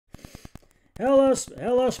Hello,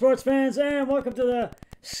 sports fans, and welcome to the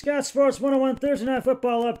Scott Sports 101 Thursday Night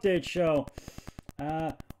Football Update Show.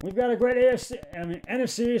 We've got a great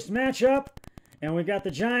NFC East matchup, and we've got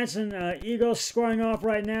the Giants and Eagles scoring off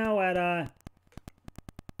right now at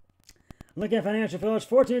Lincoln Financial Village.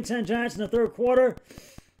 14-10 Giants in the third quarter.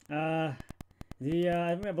 I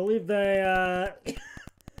believe the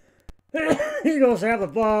Eagles have the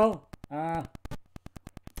ball. I'll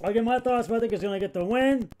give my thoughts, but I think it's going to get the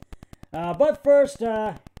win. But first,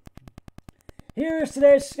 here is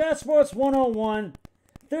today's Scott Sports 101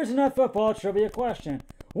 Thursday Night Football Trivia question.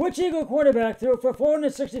 Which Eagle quarterback threw for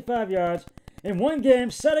 465 yards in one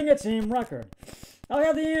game, setting a team record? I'll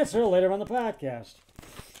have the answer later on the podcast.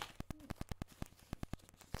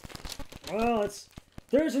 Well, it's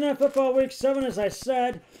Thursday Night Football Week 7, as I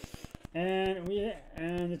said, and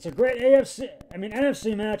it's a great NFC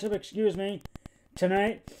matchup,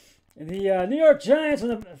 tonight. The New York Giants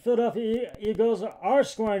and the Philadelphia Eagles are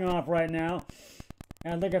scoring off right now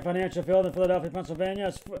at Lincoln Financial Field in Philadelphia, Pennsylvania.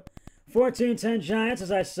 It's 14-10 Giants,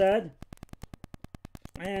 as I said.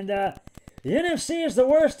 And the NFC is the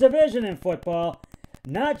worst division in football,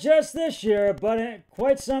 not just this year, but in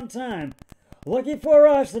quite some time. Lucky for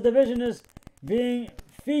us, the division is being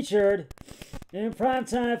featured in prime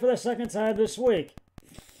time for the second time this week,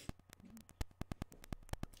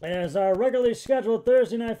 as our regularly scheduled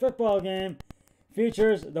Thursday night football game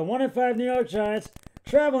features the 1-5 New York Giants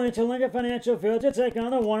traveling to Lincoln Financial Field to take on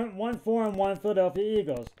the 1-4-1 Philadelphia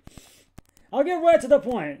Eagles. I'll get right to the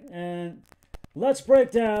point, and let's break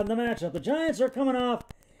down the matchup. The Giants are coming off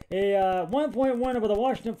a 1-point win over the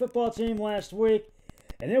Washington football team last week,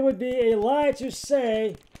 and it would be a lie to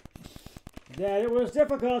say that it was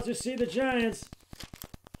difficult to see the Giants'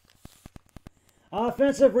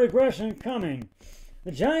 offensive regression coming.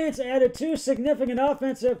 The Giants added two significant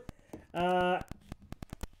offensive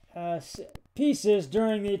pieces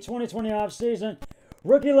during the 2020 offseason.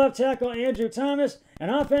 Rookie left tackle Andrew Thomas and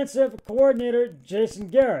offensive coordinator Jason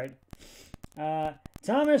Garrett.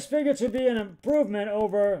 Thomas figured to be an improvement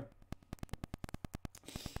over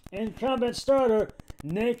incumbent starter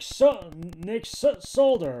Nick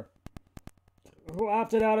Solder, who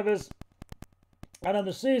opted out of the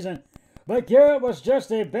season. But Garrett was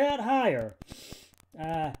just a bad hire.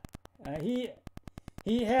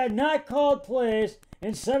 He had not called plays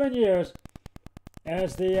in 7 years,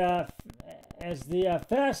 as the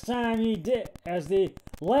last time he did.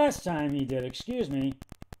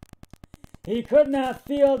 He could not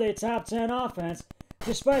field a top 10 offense,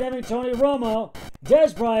 despite having Tony Romo,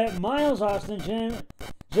 Dez Bryant, Miles Austin,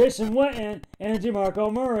 Jason Witten, and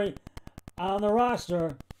DeMarco Murray on the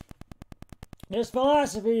roster. His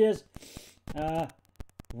philosophy is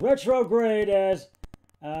retrograde, as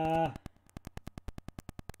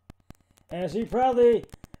he proudly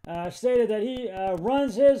stated that he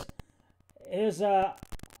runs his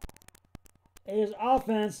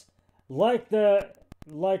offense like the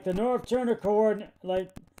Norv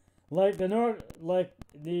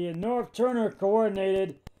Turner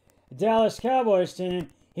coordinated Dallas Cowboys team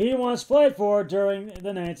he once played for during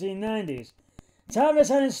the 1990s. Thomas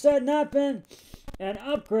had instead not been an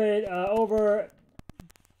upgrade over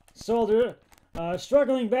Solder,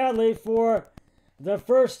 struggling badly for the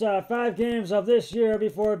first 5 games of this year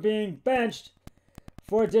before being benched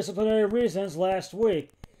for disciplinary reasons last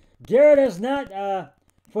week. Garrett has not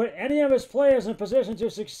put any of his players in position to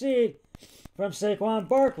succeed, from Saquon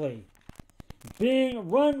Barkley being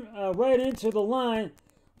run right into the line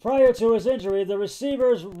prior to his injury. The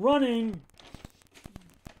receivers running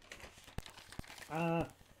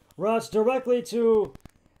routes directly to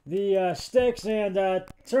the sticks and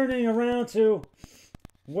turning around to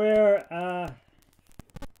where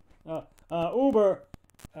uber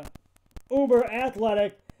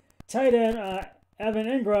athletic tight end Evan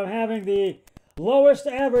Ingram having the lowest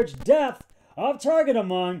average depth of target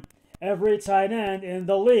among every tight end in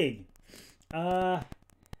the league.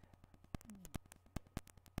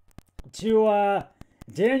 To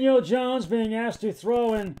Daniel Jones being asked to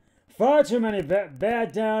throw in far too many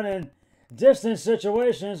bad down and distance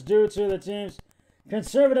situations due to the team's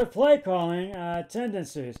conservative play calling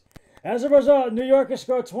tendencies. As a result, New York has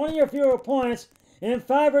scored 20 or fewer points in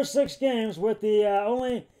 5 or 6 games, with the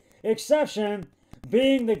only exception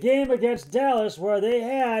being the game against Dallas, where they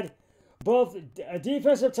had both a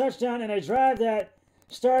defensive touchdown and a drive that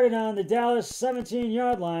started on the Dallas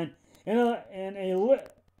 17-yard line. In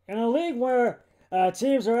a league where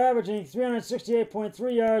teams are averaging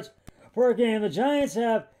 368.3 yards per game, the Giants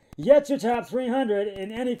have yet to top 300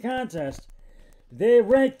 in any contest. They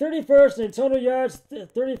rank 31st in total yards,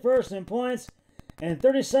 31st in points, and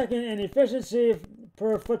 32nd in efficiency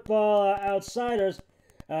per Football Outsiders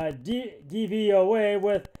DVOA,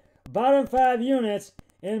 with bottom 5 units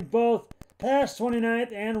in both pass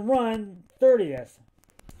 29th and run 30th.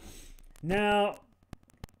 Now,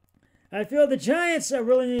 I feel the Giants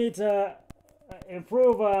really need to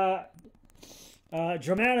improve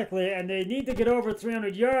dramatically, and they need to get over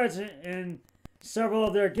 300 yards in several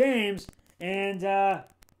of their games. And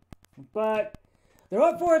but they're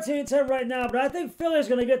up 14-10 right now, but I think Philly's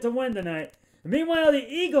going to get the win tonight. Meanwhile, the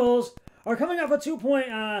Eagles are coming off a 2-point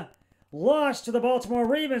loss to the Baltimore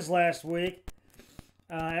Ravens last week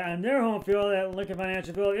on their home field at Lincoln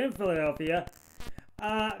Financial Field in Philadelphia.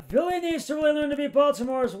 Philly needs to really learn to beat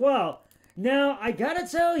Baltimore as well. Now, I got to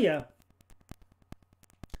tell you,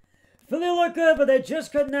 Philly looked good, but they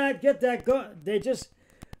just could not get that they just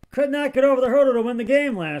could not get over the hurdle to win the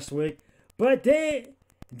game last week. But they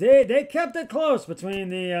kept it close between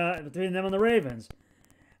them and the Ravens.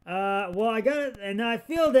 Well, I got it, and I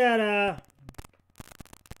feel that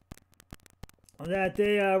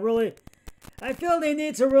they really, I feel they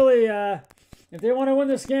need to really, if they want to win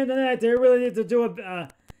this game tonight, they really need to do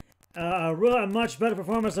a much better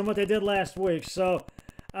performance than what they did last week. So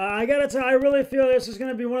I gotta tell you, I really feel this is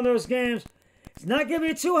going to be one of those games. It's not going to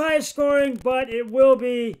be too high scoring, but it will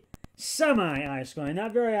be semi-high scoring.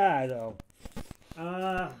 Not very high, though.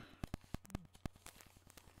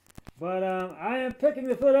 But I am picking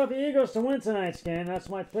the Philadelphia Eagles to win tonight's game. That's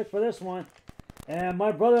my pick for this one. And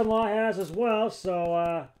my brother-in-law has as well.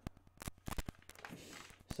 So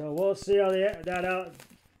we'll see how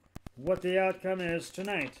what the outcome is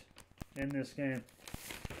tonight in this game.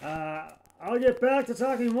 I'll get back to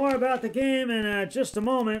talking more about the game in just a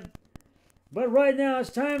moment. But right now, it's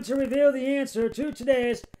time to reveal the answer to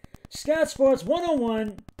today's Scott Sports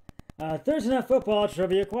 101 Thursday Night Football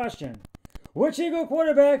Trivia question. Which Eagle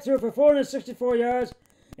quarterback threw for 464 yards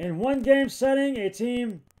in one game setting a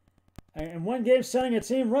team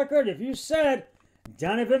record? If you said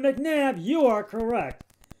Donovan McNabb, you are correct.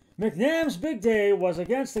 McNabb's big day was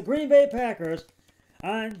against the Green Bay Packers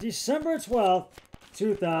on December 12th,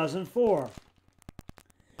 2004.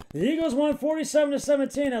 The Eagles won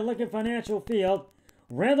 47-17 at Lincoln Financial Field.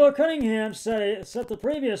 Randall Cunningham set the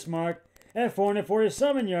previous mark at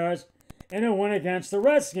 447 yards in a win against the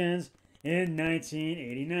Redskins in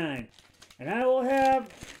 1989. And I will have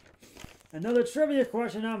another trivia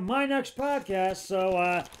question on my next podcast,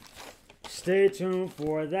 so stay tuned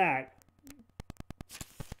for that.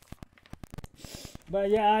 But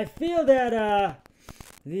yeah, I feel that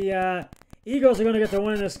the Eagles are going to get the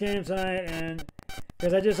win in this game tonight, and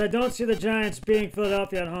because I don't see the Giants beating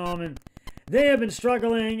Philadelphia at home, and they have been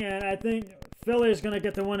struggling, and I think Philly is going to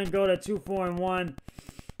get the win and go to 2-4-1,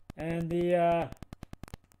 and the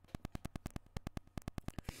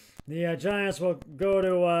Giants will go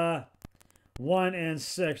to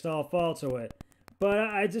 1-6. They'll fall to it. But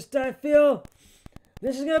I feel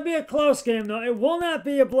this is going to be a close game, though. It will not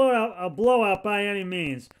be a blowout by any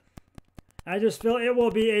means. I just feel it will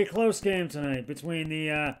be a close game tonight between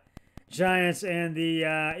the Giants and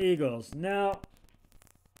the Eagles. Now,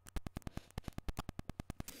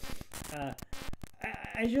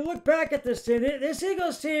 as you look back at this team, this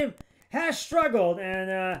Eagles team has struggled,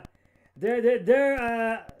 and their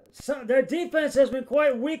defense has been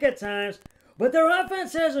quite weak at times, but their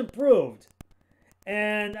offense has improved.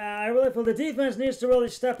 And I really feel the defense needs to really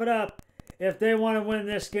step it up if they want to win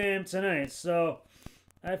this game tonight. So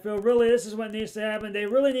I feel really this is what needs to happen. They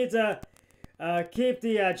really need to keep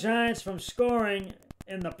the Giants from scoring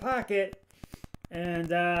in the pocket, and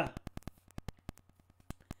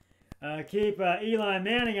keep Eli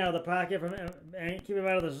Manning out of the pocket and keep him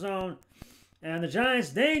out of the zone. And the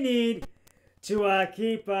Giants, they need to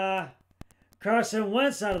keep Carson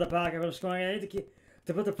Wentz out of the pocket from scoring. They need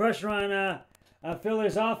to put the pressure on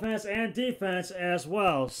Philly's offense and defense as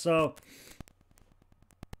well. So,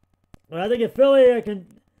 I think if Philly could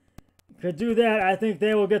do that, I think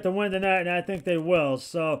they will get the win tonight, and I think they will.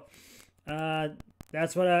 So,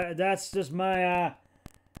 that's just my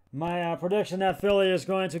my prediction that Philly is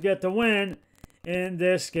going to get the win in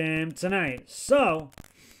this game tonight. So,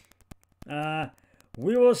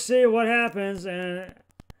 we will see what happens, and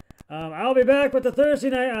I'll be back with the Thursday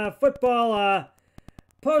Night Football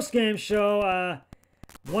post-game show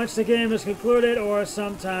once the game is concluded, or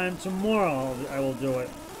sometime tomorrow I will do it.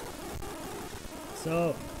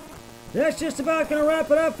 So, that's just about going to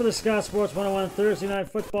wrap it up for the Scott Sports 101 Thursday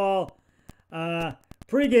Night Football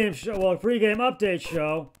pregame update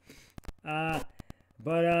show. And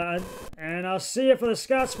I'll see you for the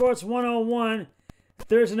Scott Sports 101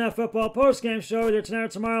 Thursday Night Football postgame show either tonight or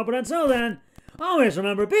tomorrow. But until then, always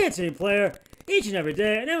remember, be a team player, each and every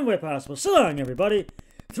day in every way possible. So long, everybody.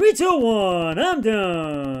 3, 2, 1, I'm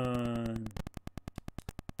done.